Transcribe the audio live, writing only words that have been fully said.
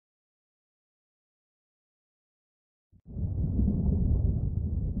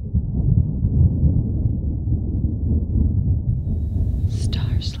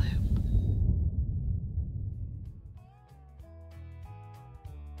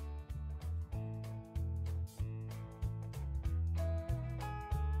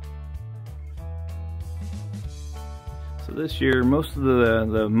So this year, most of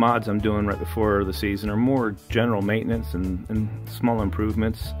the mods I'm doing right before the season are more general maintenance and small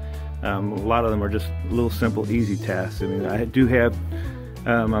improvements. A lot of them are just little simple, easy tasks. I mean, I do have,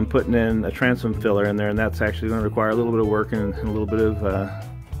 I'm putting in a transom filler in there, and that's actually going to require a little bit of work and a little bit of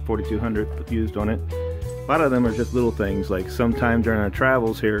 4200 used on it. A lot of them are just little things, like sometime during our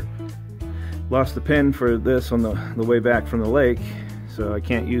travels here, lost the pin for this on the way back from the lake, so I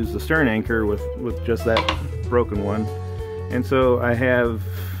can't use the stern anchor with just that broken one. And so I have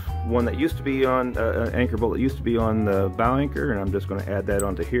one that used to be on an anchor bolt that used to be on the bow anchor, and I'm just going to add that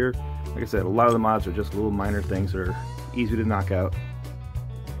onto here. Like I said, a lot of the mods are just little minor things that are easy to knock out.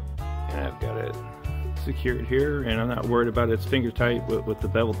 And I've got it secured here, and I'm not worried about its finger tight with the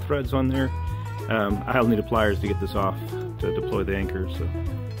beveled threads on there. I'll need pliers to get this off to deploy the anchor, so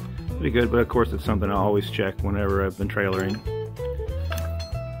pretty good. But of course, it's something I always check whenever I've been trailering.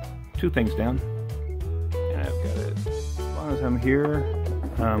 2 things down, and I've got it. As long as I'm here,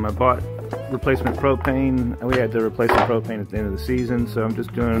 I bought replacement propane. We had to replace the propane at the end of the season, so I'm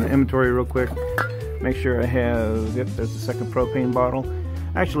just doing an inventory real quick. Make sure I have, yep, there's the second propane bottle.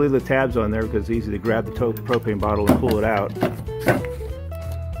 I actually leave the tabs on there because it's easy to grab the propane bottle and pull it out.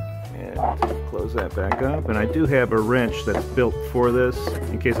 And close that back up. And I do have a wrench that's built for this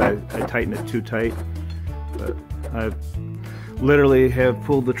in case I tighten it too tight. But I literally have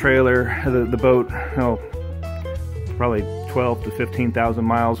pulled the trailer, the boat, probably 12 to 15,000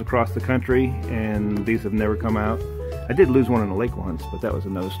 miles across the country, and these have never come out. I did lose one in the lake once, but that was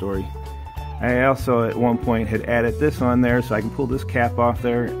another story. I also at one point had added this on there so I can pull this cap off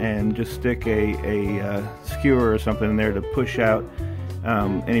there and just stick a skewer or something in there to push out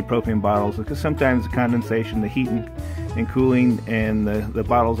any propane bottles, because sometimes the condensation, the heat and cooling, and the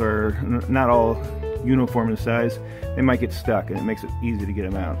bottles are not all uniform in size. They might get stuck, and it makes it easy to get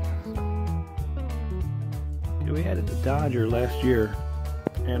them out. We added the Dodger last year,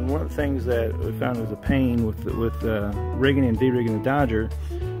 and one of the things that we found was a pain with rigging and de-rigging the Dodger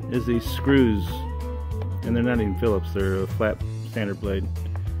is these screws, and they're not even Phillips, they're a flat standard blade.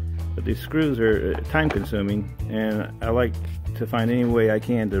 But these screws are time consuming, and I like to find any way I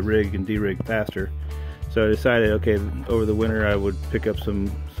can to rig and de-rig faster. So I decided, okay, over the winter I would pick up some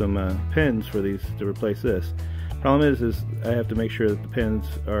pins for these to replace this. Problem is I have to make sure that the pins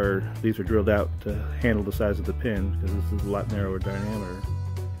these are drilled out to handle the size of the pin, because this is a lot narrower diameter.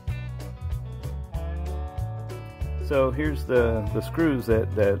 So here's the screws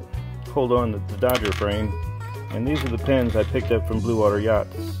that hold on the Dodger frame, and these are the pins I picked up from Blue Water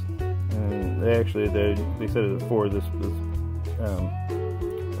Yachts. And they said it was for this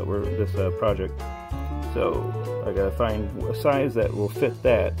project. So I gotta find a size that will fit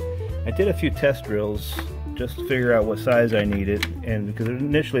that. I did a few test drills just to figure out what size I needed, and because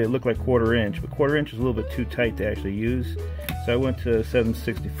initially it looked like 1/4 inch, but 1/4 inch is a little bit too tight to actually use. So I went to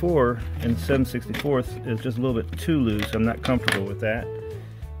 7/64, and 7/64 is just a little bit too loose. I'm not comfortable with that.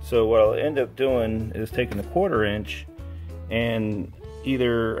 So what I'll end up doing is taking the 1/4 inch, and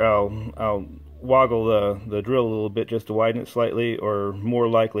either I'll woggle the drill a little bit just to widen it slightly, or more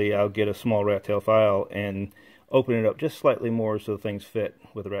likely I'll get a small rat tail file and open it up just slightly more so things fit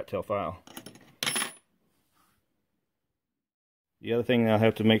with a rat tail file. The other thing I'll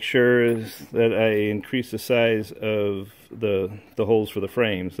have to make sure is that I increase the size of the holes for the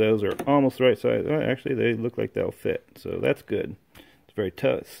frames. Those are almost the right size. Well, actually, they look like they'll fit, so that's good. It's a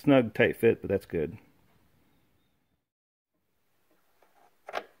very snug, tight fit, but that's good.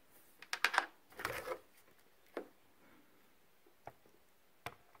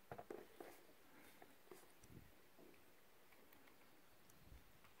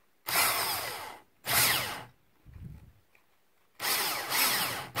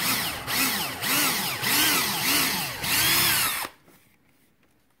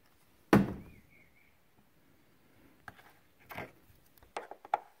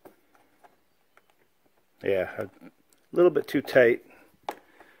 Yeah, a little bit too tight,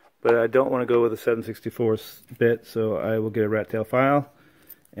 but I don't want to go with a 7/64 bit, so I will get a rat tail file,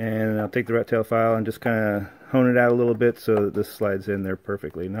 and I'll take the rat tail file and just kind of hone it out a little bit so that this slides in there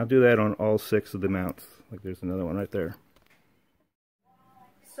perfectly. And I'll do that on all 6 of the mounts. Like there's another one right there.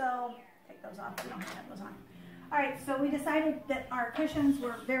 So, take those off, and I'll have those on. Alright, so we decided that our cushions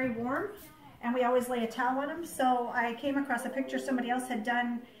were very warm, and we always lay a towel on them, so I came across a picture somebody else had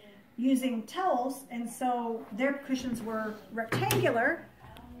done using towels, and so their cushions were rectangular.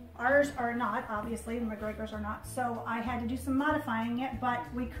 Ours are not, obviously, the MacGregors are not, so I had to do some modifying it, but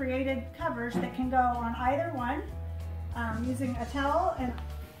we created covers that can go on either one using a towel and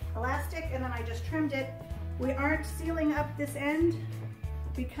elastic, and then I just trimmed it. We aren't sealing up this end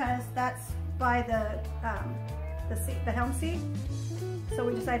because that's by the the helm seat. So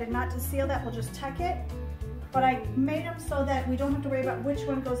we decided not to seal that, we'll just tuck it. But I made them so that we don't have to worry about which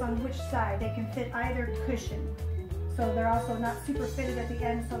one goes on which side. They can fit either cushion. So they're also not super fitted at the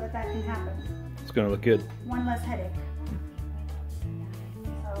end so that can happen. It's going to look good. One less headache.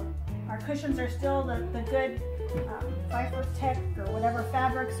 So our cushions are still the good 5-foot tech or whatever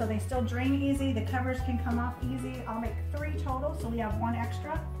fabric, so they still drain easy. The covers can come off easy. I'll make 3 total, so we have 1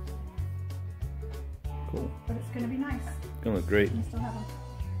 extra. Cool. But it's going to be nice. It's going to look great. We still have them.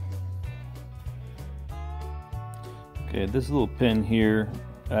 Okay, this little pin here,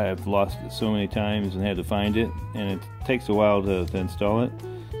 I've lost it so many times and had to find it, and it takes a while to install it.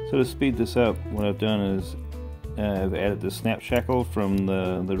 So to speed this up, what I've done is I've added the snap shackle from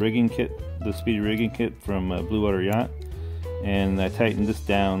the rigging kit, the speedy rigging kit from Blue Water Yacht, and I tightened this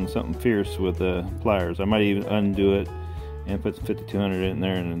down something fierce with pliers. I might even undo it and put some 5200 in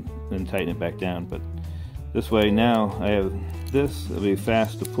there and then tighten it back down. But this way now I have this, it'll be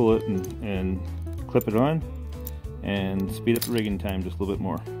fast to pull it and clip it on, and speed up the rigging time just a little bit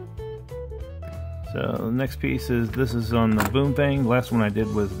more. So the next piece this is on the boom vane. The last one I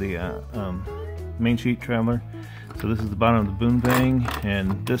did was the main sheet traveler. So this is the bottom of the boom vane,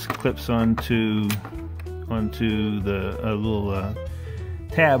 and this clips onto the little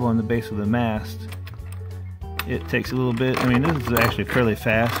tab on the base of the mast. It takes a little bit. I mean, this is actually fairly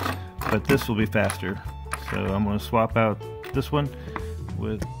fast, but this will be faster. So I'm going to swap out this one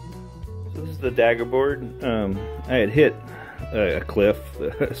with. So this is the daggerboard. I had hit a cliff,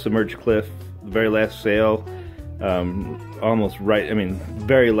 a submerged cliff, the very last sail, almost right. I mean,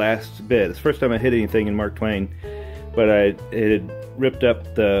 very last bit. It's the first time I hit anything in Mark Twain, but it had ripped up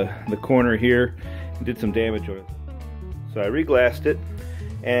the corner here and did some damage on it. So I reglassed it,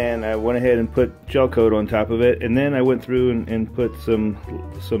 and I went ahead and put gel coat on top of it, and then I went through and put some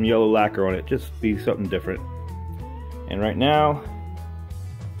yellow lacquer on it, just to be something different. And right now,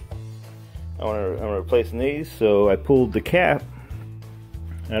 I'm replacing these, so I pulled the cap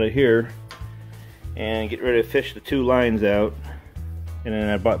out of here and get ready to fish the 2 lines out, and then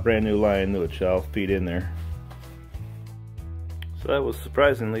I bought brand new line which I'll feed in there. So that was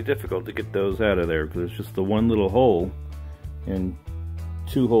surprisingly difficult to get those out of there because it's just the one little hole and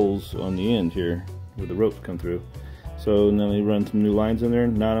 2 holes on the end here where the ropes come through. So now we run some new lines in there,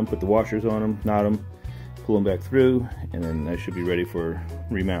 knot them, put the washers on them, knot them, pull them back through, and then I should be ready for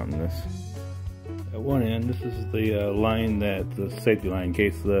remounting this. At one end, this is the line the safety line in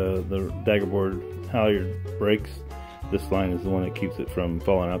case the daggerboard halyard breaks. This line is the one that keeps it from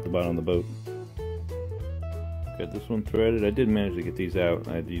falling out the bottom of the boat. Got this one threaded. I did manage to get these out.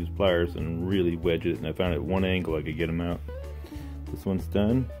 I had to use pliers and really wedge it, and I found at one angle I could get them out. This one's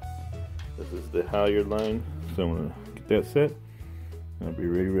done. This is the halyard line, so I'm going to get that set. I'll be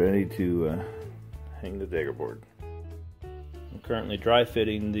ready to hang the daggerboard. I'm currently dry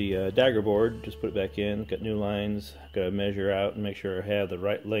fitting the daggerboard. Just put it back in. Got new lines. Got to measure out and make sure I have the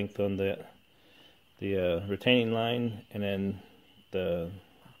right length on the retaining line, and then the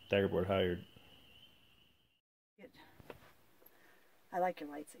daggerboard halyard. I like your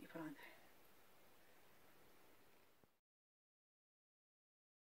lights that you put on.